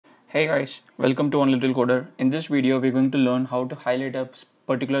Hey guys, welcome to One Little Coder. In this video, we're going to learn how to highlight a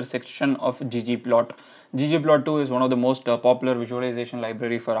particular section of ggplot. ggplot 2 is one of the most popular visualization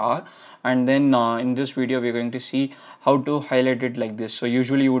library for R. And then in this video, we're going to see how to highlight it like this. So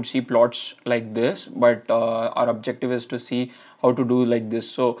usually you would see plots like this, but our objective is to see how to do like this.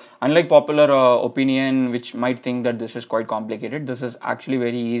 So unlike popular opinion, which might think that this is quite complicated, this is actually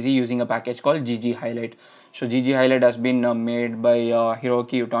very easy using a package called gghighlight. So gghighlight has been made by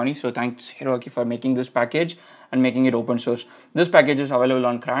Hiroki Utani. So thanks Hiroki for making this package and making it open source. This package is available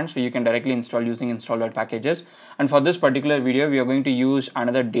on CRAN, so you can directly install using install.packages. And for this particular video, we are going to use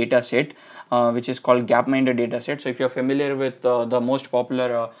another data set, which is called Gapminder dataset. So if you're familiar with the most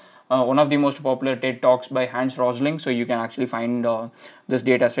popular one of the most popular TED talks by Hans Rosling, so you can actually find this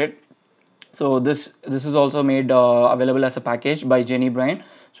dataset. So this is also made available as a package by Jenny Bryan.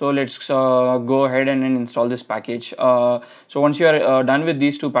 So let's go ahead and install this package. So once you are done with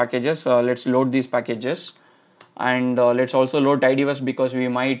these two packages, let's load these packages, and let's also load tidyverse because we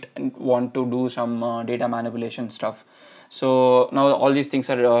might want to do some data manipulation stuff. So now all these things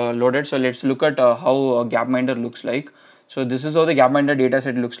are loaded. So let's look at how Gapminder looks like. So this is how the Gapminder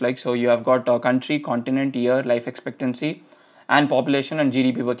dataset looks like. So you have got country, continent, year, life expectancy, and population and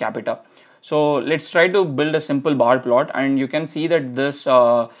GDP per capita. So let's try to build a simple bar plot, and you can see that this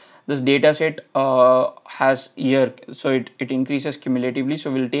data set has year, so it increases cumulatively.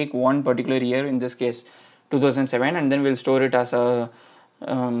 So we'll take one particular year, in this case 2007, and then we'll store it as a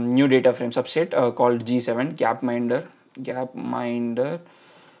new data frame subset called G7 Gapminder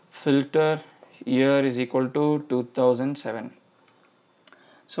filter year is equal to 2007.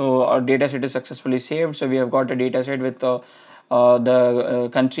 So our data set is successfully saved. So we have got a data set with the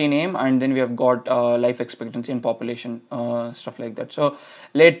country name, and then we have got life expectancy and population, stuff like that. So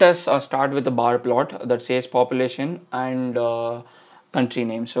let us start with the bar plot that says population and country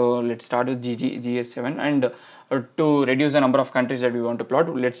name. So let's start with GS7, and to reduce the number of countries that we want to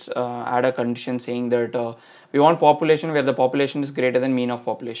plot, let's add a condition saying that we want population where the population is greater than mean of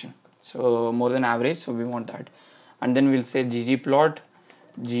population, so more than average, so we want that. And then we'll say ggplot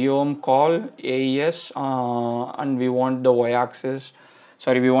geom call AES, and we want the y-axis,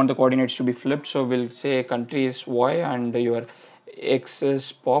 sorry, we want the coordinates to be flipped, so we'll say country is y and your x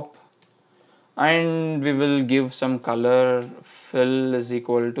is pop, and we will give some color. Fill is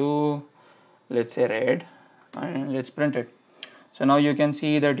equal to, let's say, red, and let's print it. So now you can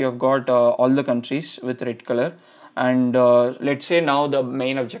see that you have got all the countries with red color, and let's say now the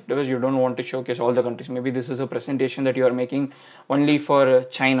main objective is you don't want to showcase all the countries. Maybe this is a presentation that you are making only for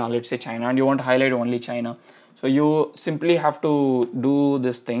China, let's say China, and you want to highlight only China. So you simply have to do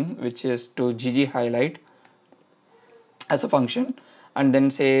this thing, which is to gghighlight as a function, and then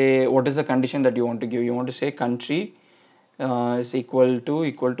say what is the condition that you want to give. You want to say country is equal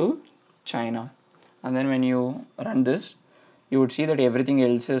to China, and then when you run this, you would see that everything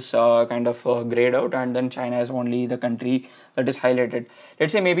else is kind of grayed out, and then China is only the country that is highlighted.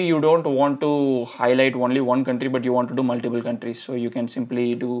 Let's say maybe you don't want to highlight only one country, but you want to do multiple countries, so you can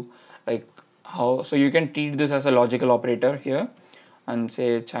simply do like how, so you can treat this as a logical operator here and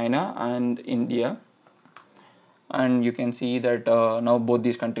say China and India, and you can see that now both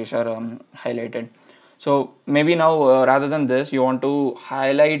these countries are highlighted. So maybe now rather than this, you want to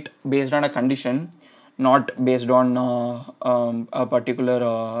highlight based on a condition, not based on a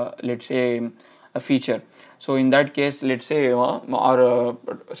particular let's say a feature. So in that case, let's say our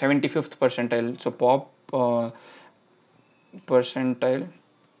 75th percentile, so pop percentile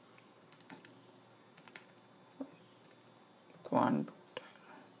quant,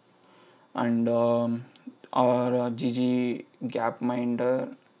 and our GG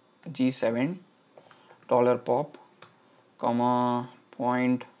Gapminder G7 dollar pop comma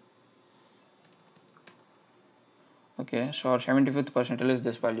point. Okay, so our 75th percentile is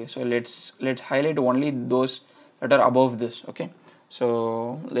this value. So let's highlight only those that are above this. Okay,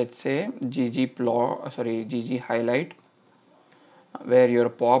 so let's say gghighlight where your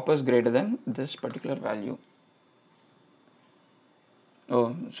pop is greater than this particular value.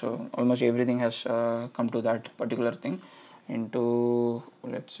 Oh, so almost everything has come to that particular thing into,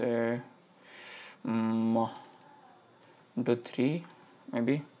 let's say, into 3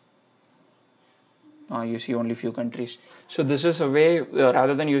 maybe. You see only few countries. So this is a way,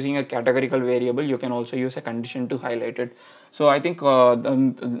 rather than using a categorical variable, you can also use a condition to highlight it. So I think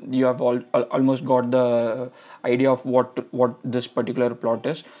you have almost got the idea of what this particular plot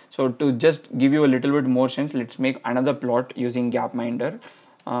is. So to just give you a little bit more sense, let's make another plot using Gapminder,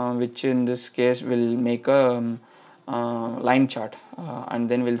 which in this case will make a line chart, and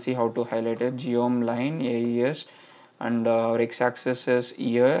then we'll see how to highlight it. Geom line AES and our x-axis is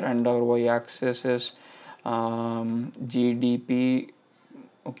year and our y-axis is GDP.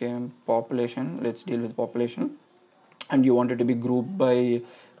 Okay, population, let's deal with population, and you want it to be grouped by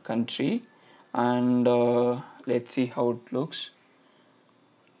country, and let's see how it looks.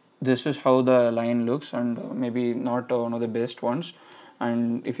 This is how the line looks, and maybe not one of the best ones.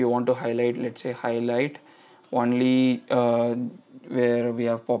 And if you want to highlight, let's say highlight only where we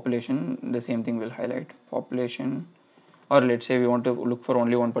have population, the same thing will highlight population. Or let's say we want to look for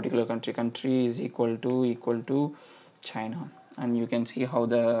only one particular country is equal to China, and you can see how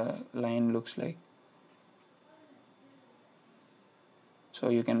the line looks like. So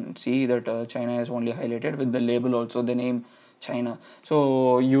you can see that China is only highlighted with the label, also the name China.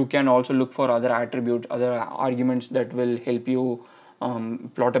 So you can also look for other attributes, other arguments that will help you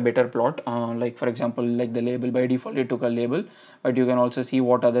plot a better plot. Like for example, like the label, by default it took a label, but you can also see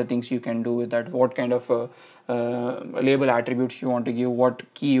what other things you can do with that, what kind of label attributes you want to give, what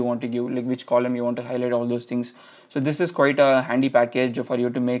key you want to give, like which column you want to highlight, all those things. So this is quite a handy package for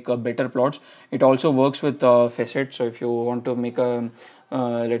you to make better plots. It also works with facet. So if you want to make a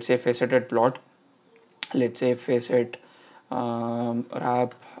let's say faceted plot, let's say facet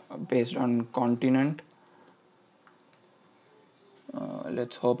wrap based on continent.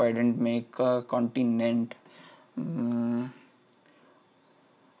 Let's hope I didn't make a continent.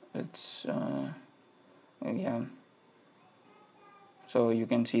 Let's yeah, so you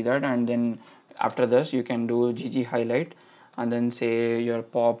can see that, and then after this you can do gghighlight and then say your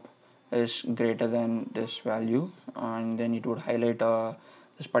pop is greater than this value, and then it would highlight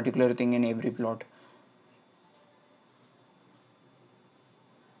this particular thing in every plot.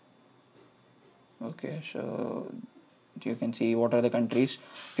 Okay, so you can see what are the countries.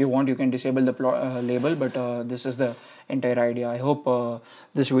 If you want, you can disable the label, but this is the entire idea. I hope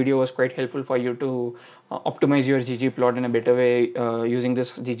this video was quite helpful for you to optimize your ggplot in a better way using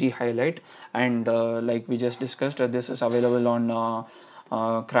this gghighlight. And like we just discussed, this is available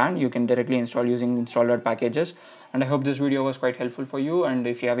on CRAN. You can directly install using installer packages. And I hope this video was quite helpful for you. And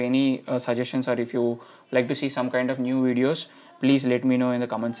if you have any suggestions, or if you like to see some kind of new videos, please let me know in the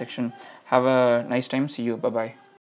comment section. Have a nice time. See you. Bye bye.